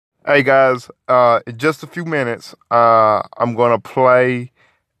Hey guys, in just a few minutes, I'm gonna play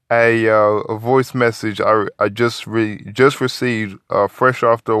a voice message I just received fresh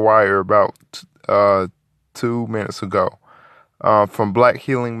off the wire about 2 minutes ago from Black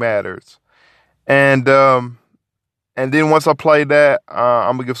Healing Matters, and um, and then once I play that,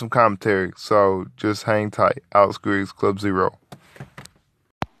 I'm gonna give some commentary. So just hang tight. Alex Griggs, Club Zero.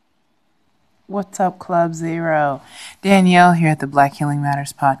 What's up, Club Zero? Danielle here at the Black Healing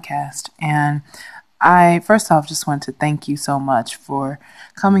Matters podcast. And I, first off, just want to thank you so much for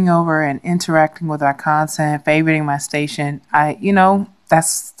coming over and interacting with our content, favoriting my station.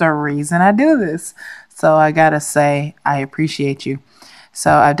 That's the reason I do this. So I gotta say, I appreciate you.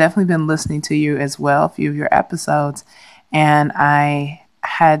 So I've definitely been listening to you as well, a few of your episodes. And I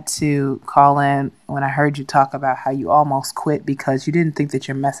had to call in when I heard you talk about how you almost quit because you didn't think that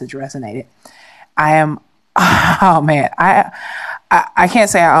your message resonated. I am, oh man, I can't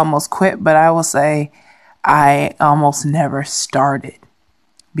say I almost quit, but I will say I almost never started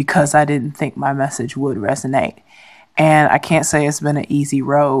because I didn't think my message would resonate. And I can't say it's been an easy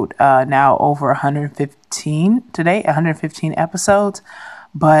road. Now over 115 today, 115 episodes.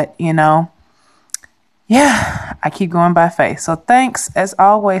 But, I keep going by faith. So thanks, as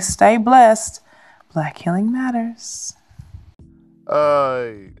always. Stay blessed. Black Healing Matters.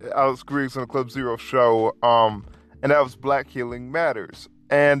 Alex Griggs on the Club Zero show. And that was Black Healing Matters.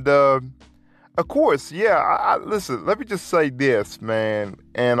 And of course, yeah. I listen. Let me just say this, man.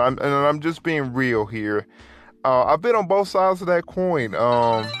 And I'm just being real here. I've been on both sides of that coin.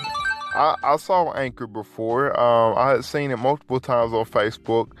 I saw Anchor before. I had seen it multiple times on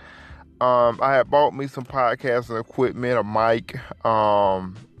Facebook. I had bought me some podcasting equipment, a mic,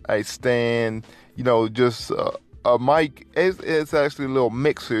 a stand, just a mic. It's actually a little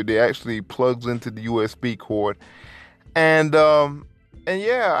mixer that actually plugs into the USB cord. And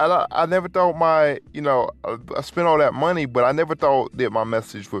yeah, I never thought I spent all that money, but I never thought that my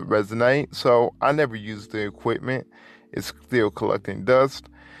message would resonate. So I never used the equipment. It's still collecting dust.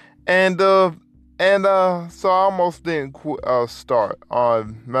 And so I almost didn't start.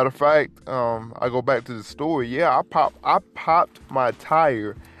 Matter of fact, I go back to the story. Yeah, I popped my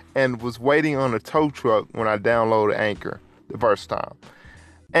tire and was waiting on a tow truck when I downloaded Anchor the first time.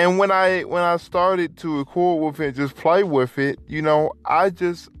 And when I started to record with it, just play with it, I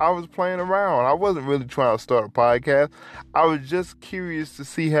was playing around. I wasn't really trying to start a podcast. I was just curious to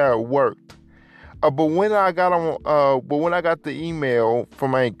see how it worked. But when I got the email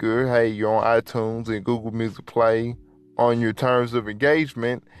from Anchor, hey, you're on iTunes and Google Music Play on your terms of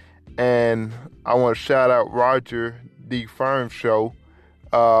engagement, and I want to shout out Roger D. Firm Show.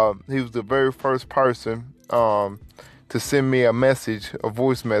 He was the very first person to send me a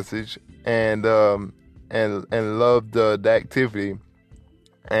voice message, and loved the activity,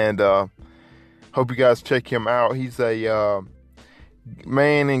 and hope you guys check him out. He's a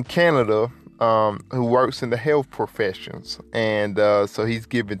man in Canada who works in the health professions, and so he's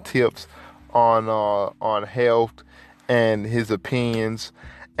giving tips on health and his opinions,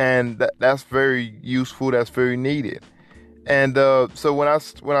 and that's very useful. That's very needed. And so when I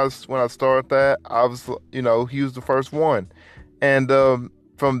started that, I was, he was the first one, and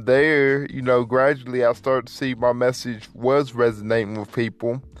from there, gradually I started to see my message was resonating with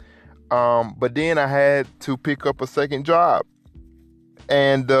people. But then I had to pick up a second job,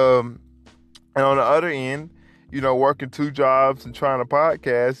 and on the other end, working two jobs and trying to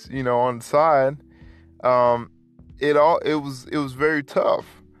podcast, on the side, it was very tough.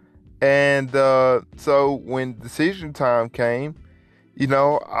 And so when decision time came,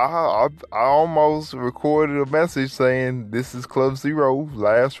 I almost recorded a message saying this is Club Zero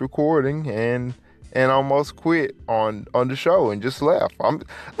last recording, and almost quit on the show and just left. I'm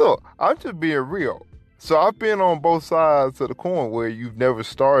just being real. So I've been on both sides of the coin where you've never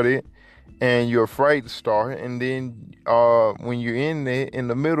started and you're afraid to start, and then when you're in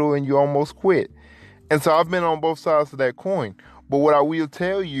the middle and you almost quit. And so I've been on both sides of that coin. But what I will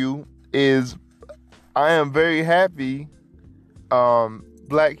tell you is I am very happy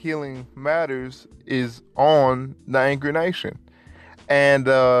Black Healing Matters is on the Anchor Nation. And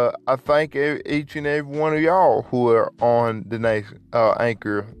I thank each and every one of y'all who are on the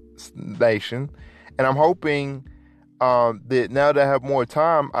Anchor Nation. And I'm hoping that now that I have more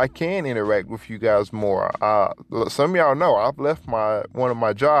time, I can interact with you guys more. Some of y'all know I've left one of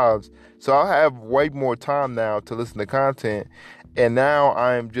my jobs, so I have way more time now to listen to content. And now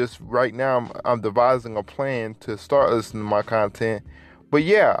I'm devising a plan to start listening to my content. But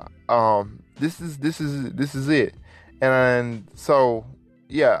yeah, this is it. And so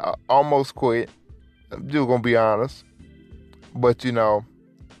yeah, I almost quit. I'm just gonna be honest. But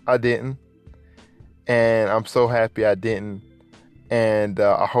I didn't. And I'm so happy I didn't. And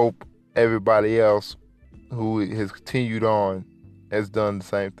I hope everybody else who has continued on has done the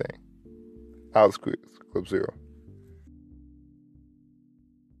same thing. Alex Chris, Club Zero.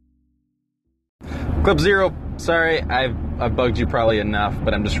 Club Zero, sorry, I've bugged you probably enough,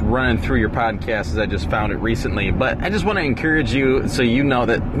 but I'm just running through your podcast as I just found it recently. But I just want to encourage you so you know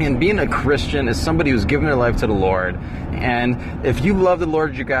that, man, being a Christian is somebody who's given their life to the Lord. And if you love the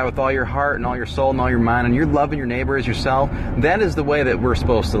Lord your God with all your heart and all your soul and all your mind, and you're loving your neighbor as yourself, that is the way that we're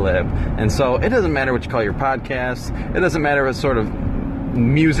supposed to live. And so it doesn't matter what you call your podcast. It doesn't matter what sort of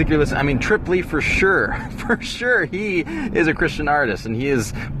music you're listening. I mean, Trip Lee for sure, he is a Christian artist and he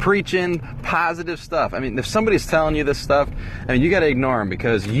is preaching positive stuff. I mean, if somebody's telling you this stuff, I mean, you got to ignore them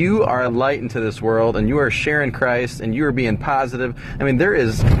because you are a light into this world and you are sharing Christ and you are being positive. I mean,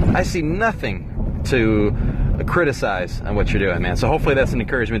 I see nothing to criticize on what you're doing, man. So hopefully that's an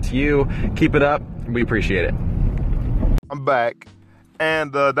encouragement to you. Keep it up. We appreciate it. I'm back,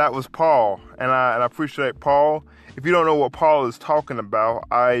 and that was Paul, and I appreciate Paul. If you don't know what Paul is talking about,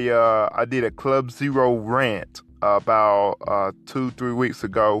 I did a Club Zero rant about 2-3 weeks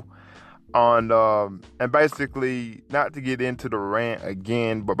ago on and basically, not to get into the rant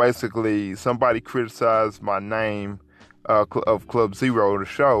again, but basically somebody criticized my name of Club Zero, the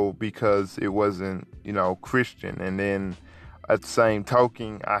show, because it wasn't, Christian. And then at the same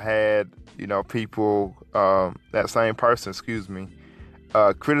token, I had, people, that same person,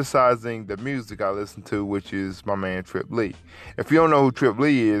 criticizing the music I listen to, which is my man Trip Lee. If you don't know who Trip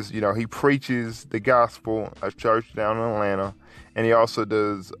Lee is, he preaches the gospel at a church down in Atlanta, and he also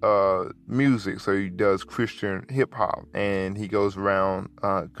does music. So he does Christian hip hop, and he goes around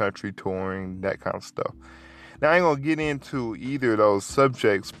country touring, that kind of stuff. Now, I ain't gonna get into either of those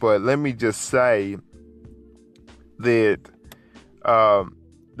subjects, but let me just say that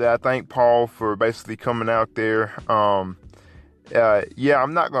I thank Paul for basically coming out there. I'm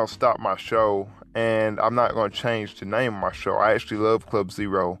not going to stop my show, and I'm not going to change the name of my show. I actually love Club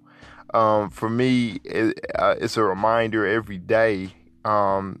Zero. For me, it's a reminder every day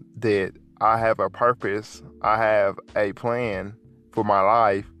that I have a purpose. I have a plan for my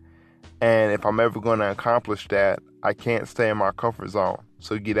life, and if I'm ever going to accomplish that, I can't stay in my comfort zone.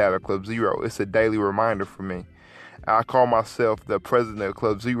 So get out of Club Zero. It's a daily reminder for me. I call myself the president of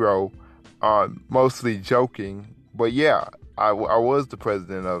Club Zero, mostly joking, but yeah, I was the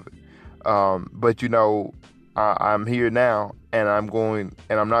president of it. But I'm here now, and I'm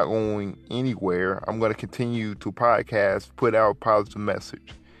not going anywhere. I'm going to continue to podcast, put out a positive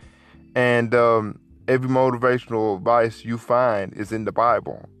message. And every motivational advice you find is in the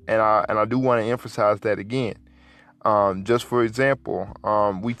Bible. And I do want to emphasize that again. Just for example,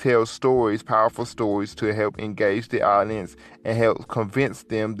 we tell stories, powerful stories, to help engage the audience and help convince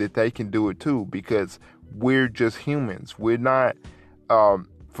them that they can do it too, because we're just humans. We're not,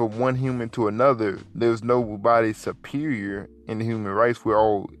 from one human to another, there's nobody superior in the human race. We're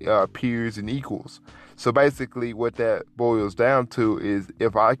all peers and equals. So basically what that boils down to is,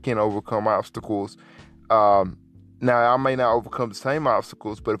 if I can overcome obstacles, now I may not overcome the same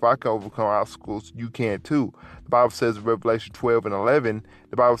obstacles, but if I can overcome obstacles, you can too. The Bible says in Revelation 12:11,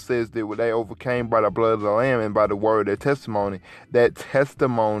 the Bible says that they overcame by the blood of the Lamb and by the word of their testimony. That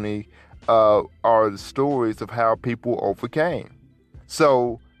testimony are the stories of how people overcame.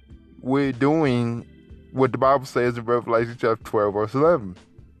 So we're doing what the Bible says in Revelation chapter 12, verse 11.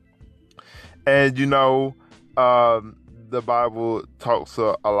 And the Bible talks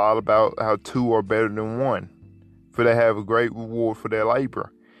a lot about how two are better than one, for they have a great reward for their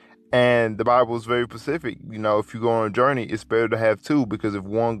labor. And the Bible is very specific. If you go on a journey, it's better to have two, because if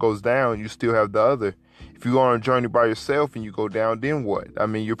one goes down, you still have the other. If you go on a journey by yourself and you go down, then what? I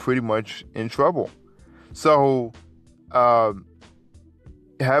mean, you're pretty much in trouble. So, having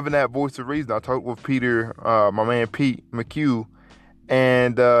that voice of reason, I talked with Peter, my man Pete McHugh,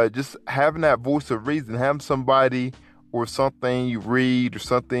 and just having that voice of reason, having somebody or something you read or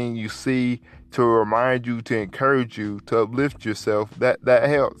something you see to remind you, to encourage you, to uplift yourself, that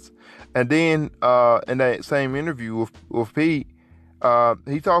helps. And then in that same interview with Pete,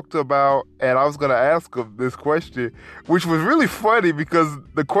 he talked about, and I was going to ask him this question, which was really funny, because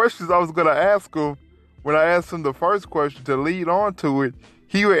the questions I was going to ask him, when I asked him the first question to lead on to it,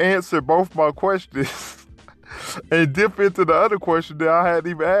 he would answer both my questions and dip into the other question that I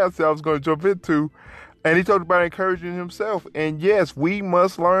hadn't even asked that I was going to jump into. And he talked about encouraging himself. And yes, we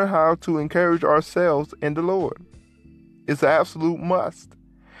must learn how to encourage ourselves in the Lord. It's an absolute must.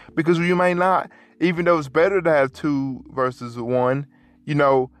 Because you may not, even though it's better to have two versus one, you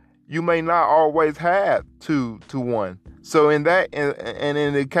you may not always have 2 to 1. So in that, and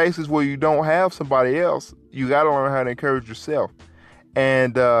in the cases where you don't have somebody else, you got to learn how to encourage yourself.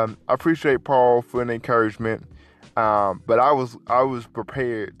 And I appreciate Paul for the encouragement, but I was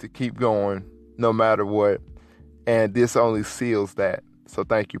prepared to keep going no matter what, and this only seals that. So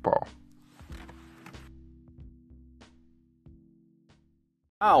thank you, Paul.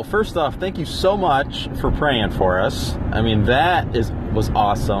 Wow, first off, thank you so much for praying for us. I mean, was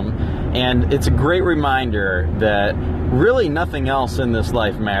awesome. And it's a great reminder that really nothing else in this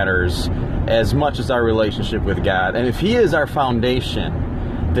life matters as much as our relationship with God. And if He is our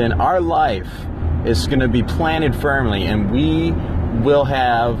foundation, then our life is going to be planted firmly, and we will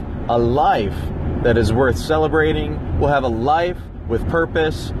have a life that is worth celebrating. We'll have a life with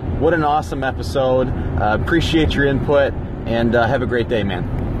purpose. What an awesome episode. Appreciate your input. And have a great day,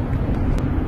 man.